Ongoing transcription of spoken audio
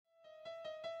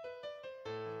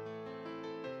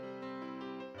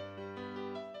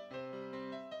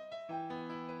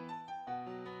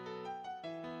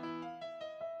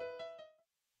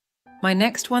My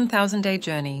next 1,000-day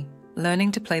journey,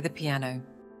 learning to play the piano.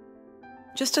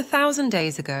 Just 1,000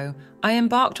 days ago, I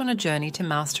embarked on a journey to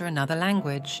master another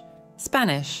language,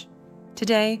 Spanish.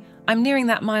 Today, I'm nearing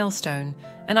that milestone,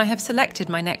 and I have selected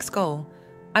my next goal.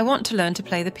 I want to learn to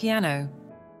play the piano.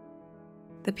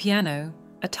 The piano,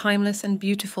 a timeless and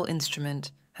beautiful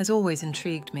instrument, has always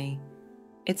intrigued me.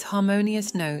 Its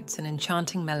harmonious notes and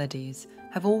enchanting melodies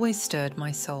have always stirred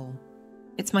my soul.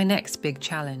 It's my next big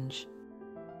challenge.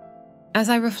 As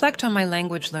I reflect on my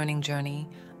language learning journey,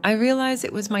 I realize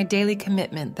it was my daily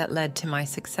commitment that led to my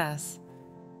success.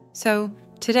 So,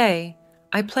 today,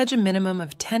 I pledge a minimum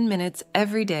of 10 minutes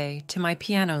every day to my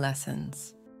piano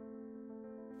lessons.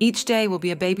 Each day will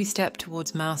be a baby step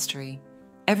towards mastery.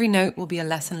 Every note will be a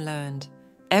lesson learned.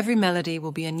 Every melody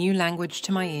will be a new language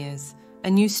to my ears,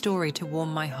 a new story to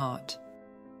warm my heart.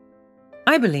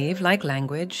 I believe, like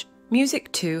language, music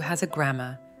too has a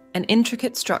grammar, an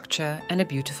intricate structure and a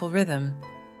beautiful rhythm.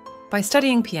 By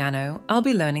studying piano, I'll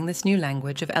be learning this new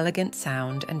language of elegant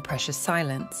sound and precious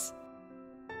silence.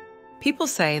 People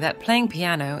say that playing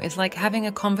piano is like having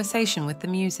a conversation with the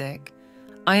music.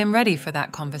 I am ready for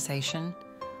that conversation.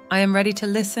 I am ready to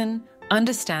listen,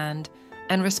 understand,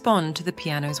 and respond to the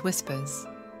piano's whispers.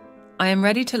 I am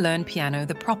ready to learn piano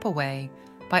the proper way,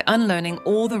 by unlearning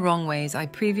all the wrong ways I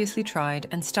previously tried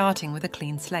and starting with a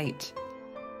clean slate.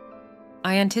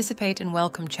 I anticipate and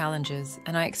welcome challenges,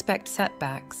 and I expect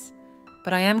setbacks,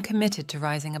 but I am committed to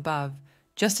rising above,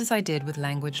 just as I did with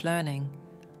language learning.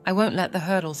 I won't let the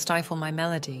hurdles stifle my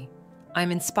melody. I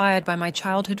am inspired by my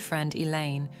childhood friend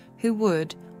Elaine, who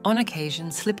would, on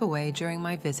occasion, slip away during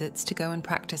my visits to go and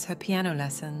practice her piano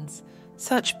lessons.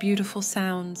 Such beautiful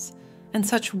sounds, and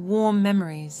such warm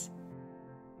memories.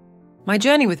 My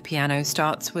journey with piano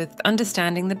starts with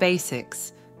understanding the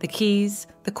basics, the keys,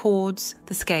 the chords,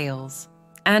 the scales.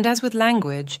 And as with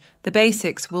language, the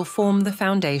basics will form the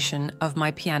foundation of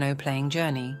my piano playing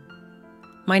journey.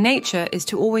 My nature is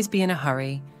to always be in a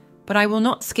hurry, but I will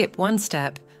not skip one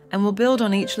step and will build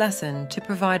on each lesson to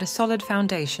provide a solid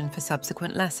foundation for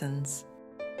subsequent lessons.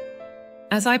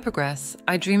 As I progress,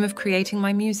 I dream of creating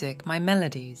my music, my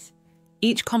melodies.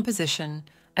 Each composition,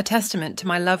 a testament to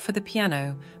my love for the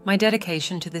piano, my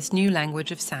dedication to this new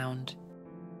language of sound.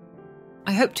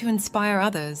 I hope to inspire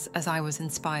others as I was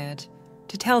inspired,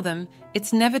 to tell them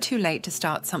it's never too late to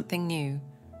start something new.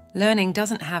 Learning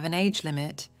doesn't have an age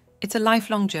limit. It's a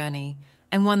lifelong journey,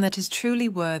 and one that is truly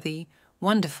worthy,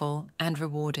 wonderful, and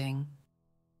rewarding.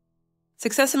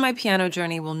 Success in my piano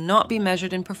journey will not be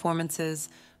measured in performances,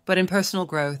 but in personal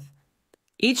growth.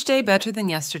 Each day better than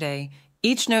yesterday,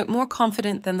 each note more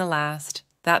confident than the last.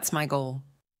 That's my goal.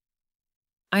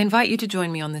 I invite you to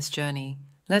join me on this journey.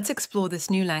 Let's explore this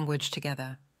new language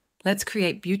together. Let's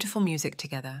create beautiful music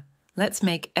together. Let's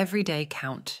make every day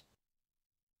count.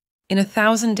 In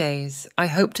 1,000 days, I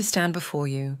hope to stand before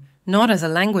you, not as a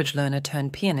language learner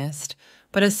turned pianist,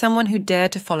 but as someone who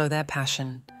dared to follow their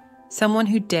passion, someone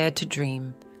who dared to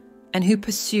dream, and who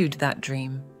pursued that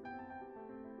dream.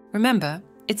 Remember,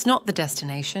 it's not the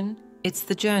destination, it's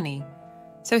the journey.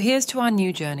 So here's to our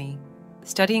new journey,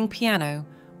 studying piano,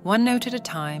 one note at a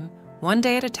time, one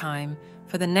day at a time,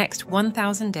 for the next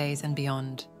 1,000 days and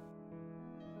beyond.